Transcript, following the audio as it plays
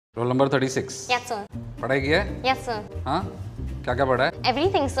Roll number 36। Yes, sir. पढ़ाई की है? Yes, sir. हाँ, क्या क्या पढ़ा है?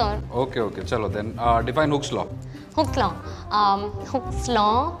 Everything, sir. ओके ओके, चलो then define Hooke's law. Hooke's law. Hooke's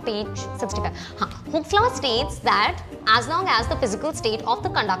law, page 65. हाँ, Hooke's law states that as long as the physical state of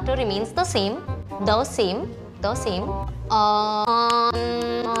the conductor remains the same.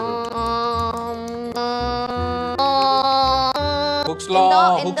 Hooke's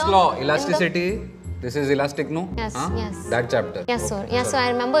law, elasticity. This is elastic, no? Yes, हाँ? yes. That chapter. Yes, sir. Okay, Yes, sir. चलो। I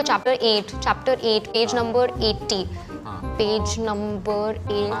remember chapter 8, page number 80. हाँ। Page number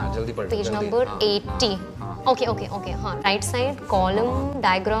 8. हाँ, जल्दी पढ़, Page जल्दी, number हाँ, 80. हाँ। Okay. हाँ. Right side, column,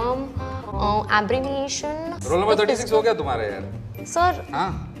 diagram, abbreviation. Roll number 36 हो गया तुम्हारे यार? Sir, हाँ,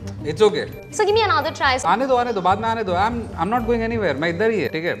 it's okay. so give me another try. Sir. आने दो, बाद में आने दो। I'm not going anywhere. मैं इधर ही है,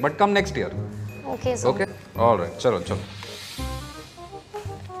 ठीक है? But come next year. Okay, sir. Okay? All right, चलो।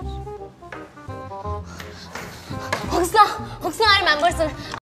 Hooke's law, I remember, sir.